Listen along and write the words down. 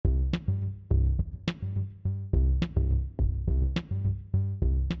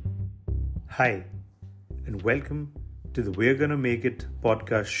Hi, and welcome to the We're Gonna Make It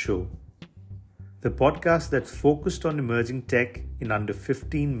podcast show, the podcast that's focused on emerging tech in under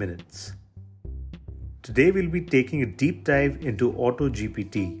 15 minutes. Today, we'll be taking a deep dive into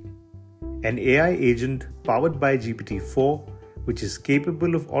AutoGPT, an AI agent powered by GPT-4, which is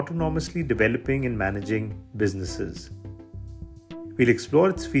capable of autonomously developing and managing businesses. We'll explore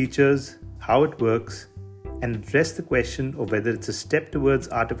its features, how it works, and address the question of whether it's a step towards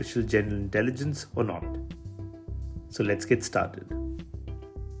artificial general intelligence or not. So let's get started.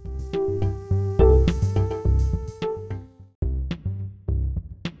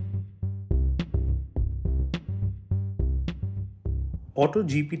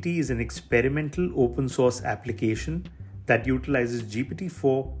 AutoGPT is an experimental open source application that utilizes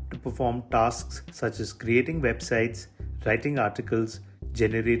GPT-4 to perform tasks such as creating websites, writing articles,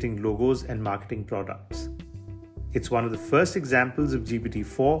 generating logos, and marketing products. It's one of the first examples of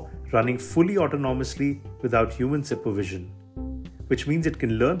GPT-4 running fully autonomously without human supervision, which means it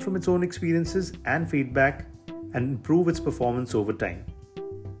can learn from its own experiences and feedback and improve its performance over time.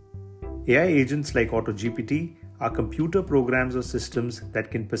 AI agents like AutoGPT are computer programs or systems that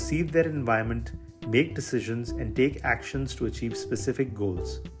can perceive their environment, make decisions, and take actions to achieve specific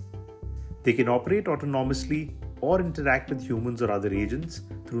goals. They can operate autonomously or interact with humans or other agents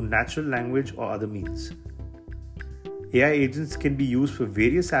through natural language or other means. AI agents can be used for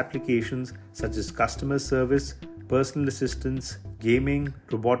various applications such as customer service, personal assistance, gaming,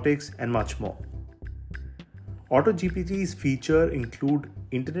 robotics, and much more. AutoGPT's features include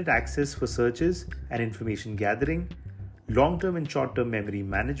internet access for searches and information gathering, long-term and short-term memory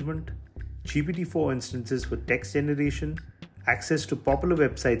management, GPT-4 instances for text generation, access to popular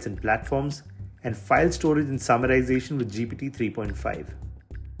websites and platforms, and file storage and summarization with GPT 3.5.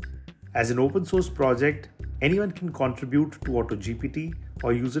 As an open source project, anyone can contribute to AutoGPT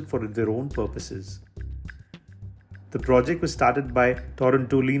or use it for their own purposes. The project was started by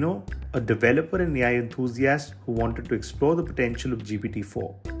Torrentolino, a developer and AI enthusiast who wanted to explore the potential of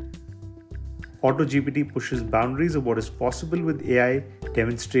GPT-4. AutoGPT pushes boundaries of what is possible with AI,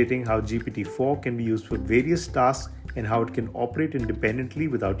 demonstrating how GPT-4 can be used for various tasks and how it can operate independently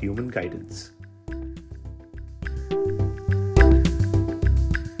without human guidance.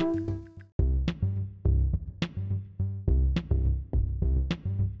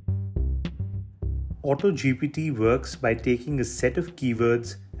 AutoGPT works by taking a set of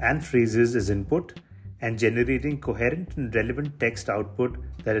keywords and phrases as input and generating coherent and relevant text output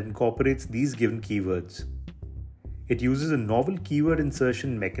that incorporates these given keywords. It uses a novel keyword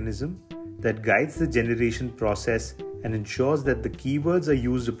insertion mechanism that guides the generation process and ensures that the keywords are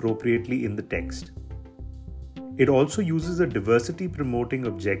used appropriately in the text. It also uses a diversity promoting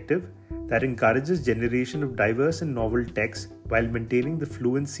objective that encourages generation of diverse and novel text while maintaining the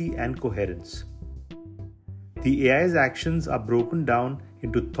fluency and coherence. The AI's actions are broken down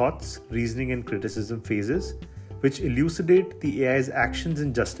into thoughts, reasoning, and criticism phases, which elucidate the AI's actions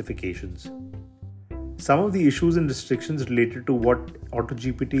and justifications. Some of the issues and restrictions related to what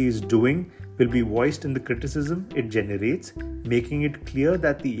AutoGPT is doing will be voiced in the criticism it generates, making it clear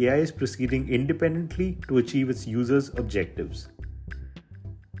that the AI is proceeding independently to achieve its users' objectives.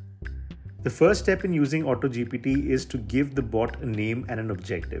 The first step in using AutoGPT is to give the bot a name and an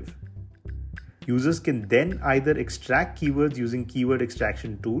objective. Users can then either extract keywords using keyword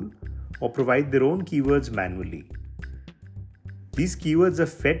extraction tool or provide their own keywords manually. These keywords are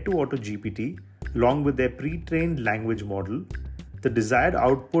fed to AutoGPT along with their pre-trained language model, the desired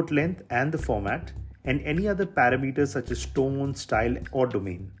output length and the format, and any other parameters such as tone, style, or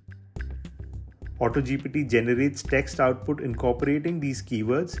domain. AutoGPT generates text output incorporating these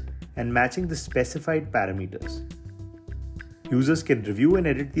keywords and matching the specified parameters. Users can review and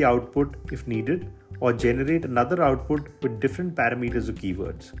edit the output if needed or generate another output with different parameters or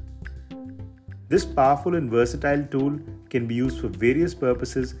keywords. This powerful and versatile tool can be used for various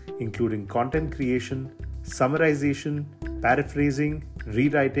purposes including content creation, summarization, paraphrasing,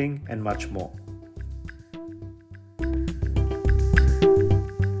 rewriting, and much more.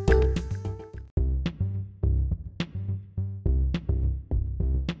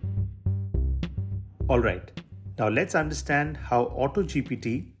 Alright. Now let's understand how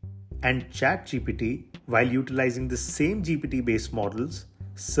AutoGPT and ChatGPT, while utilizing the same GPT-based models,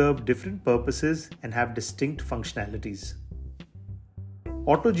 serve different purposes and have distinct functionalities.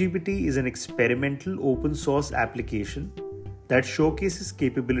 AutoGPT is an experimental open source application that showcases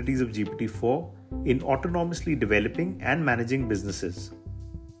capabilities of GPT-4 in autonomously developing and managing businesses.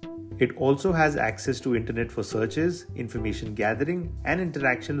 It also has access to internet for searches, information gathering, and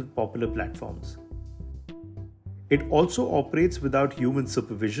interaction with popular platforms. It also operates without human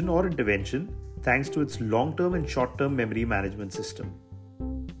supervision or intervention thanks to its long-term and short-term memory management system.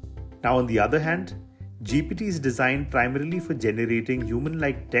 Now, on the other hand, GPT is designed primarily for generating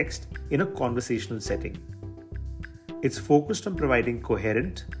human-like text in a conversational setting. It's focused on providing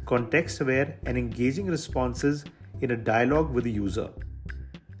coherent, context-aware, and engaging responses in a dialogue with the user.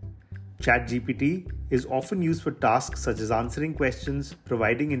 ChatGPT is often used for tasks such as answering questions,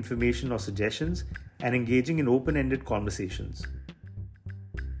 providing information or suggestions, and engaging in open-ended conversations.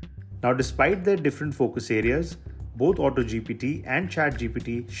 Now, despite their different focus areas, both AutoGPT and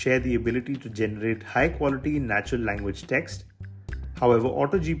ChatGPT share the ability to generate high-quality natural language text. However,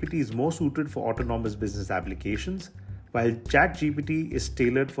 AutoGPT is more suited for autonomous business applications, while ChatGPT is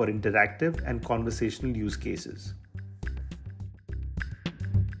tailored for interactive and conversational use cases.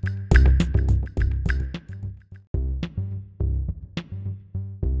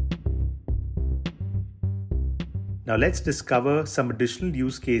 Now let's discover some additional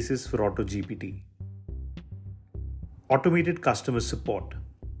use cases for AutoGPT. Automated customer support.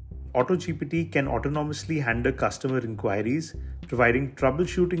 AutoGPT can autonomously handle customer inquiries, providing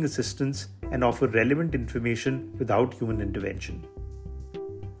troubleshooting assistance and offer relevant information without human intervention.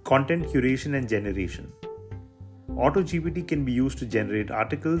 Content curation and generation. AutoGPT can be used to generate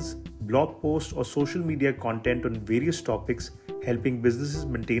articles, blog posts, or social media content on various topics, helping businesses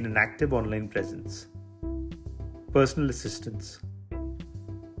maintain an active online presence. Personal assistance.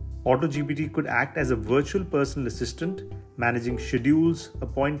 AutoGPT could act as a virtual personal assistant, managing schedules,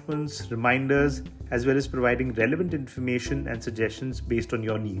 appointments, reminders, as well as providing relevant information and suggestions based on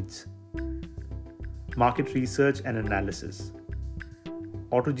your needs. Market research and analysis.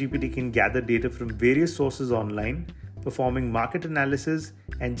 AutoGPT can gather data from various sources online, performing market analysis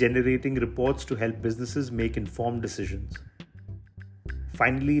and generating reports to help businesses make informed decisions.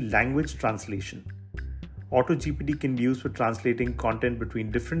 Finally, language translation. AutoGPT can be used for translating content between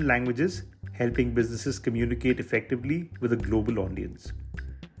different languages, helping businesses communicate effectively with a global audience.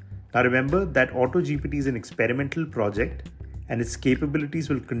 Now remember that AutoGPT is an experimental project and its capabilities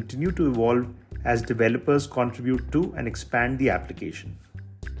will continue to evolve as developers contribute to and expand the application.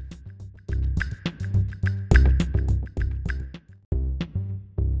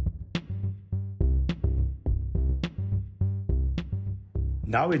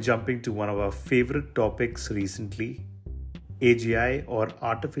 Now we're jumping to one of our favorite topics recently, AGI or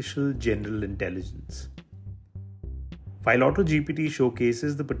Artificial General Intelligence. While AutoGPT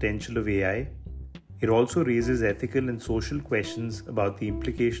showcases the potential of AI, it also raises ethical and social questions about the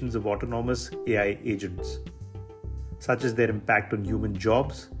implications of autonomous AI agents, such as their impact on human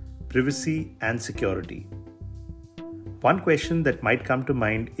jobs, privacy, and security. One question that might come to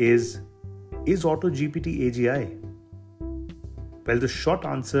mind is AutoGPT AGI? Well, the short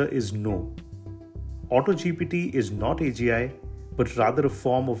answer is no. AutoGPT is not AGI, but rather a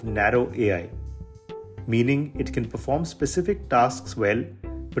form of narrow AI, meaning it can perform specific tasks well,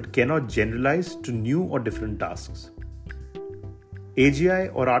 but cannot generalize to new or different tasks. AGI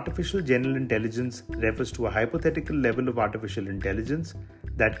or Artificial General Intelligence refers to a hypothetical level of artificial intelligence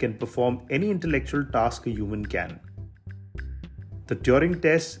that can perform any intellectual task a human can. The Turing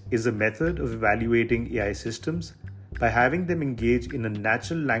test is a method of evaluating AI systems by having them engage in a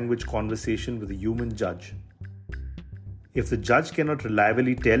natural language conversation with a human judge. If the judge cannot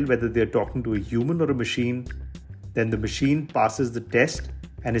reliably tell whether they are talking to a human or a machine, then the machine passes the test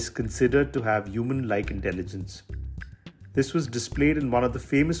and is considered to have human-like intelligence. This was displayed in one of the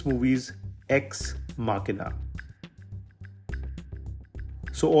famous movies, Ex Machina.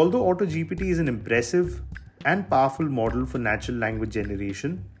 So although AutoGPT is an impressive and powerful model for natural language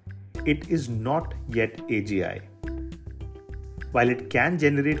generation, it is not yet AGI. While it can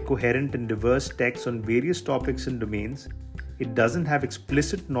generate coherent and diverse text on various topics and domains, it doesn't have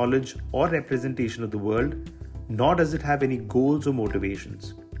explicit knowledge or representation of the world, nor does it have any goals or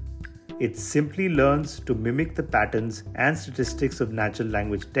motivations. It simply learns to mimic the patterns and statistics of natural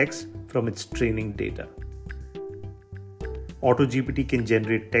language text from its training data. AutoGPT can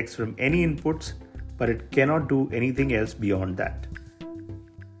generate text from any inputs, but it cannot do anything else beyond that.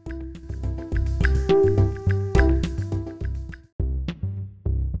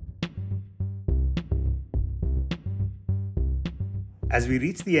 As we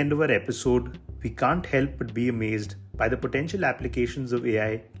reach the end of our episode, we can't help but be amazed by the potential applications of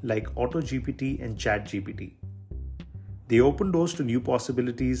AI like AutoGPT and ChatGPT. They open doors to new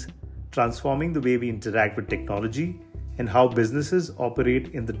possibilities, transforming the way we interact with technology and how businesses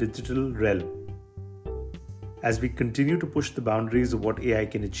operate in the digital realm. As we continue to push the boundaries of what AI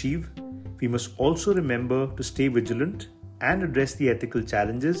can achieve, we must also remember to stay vigilant and address the ethical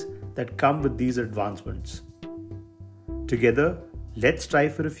challenges that come with these advancements. Together, let's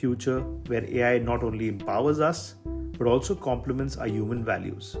strive for a future where AI not only empowers us, but also complements our human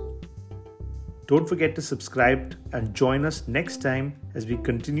values. Don't forget to subscribe and join us next time as we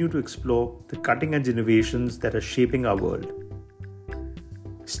continue to explore the cutting-edge innovations that are shaping our world.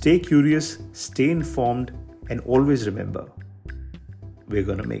 Stay curious, stay informed, and always remember, we're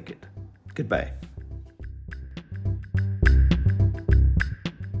going to make it. Goodbye.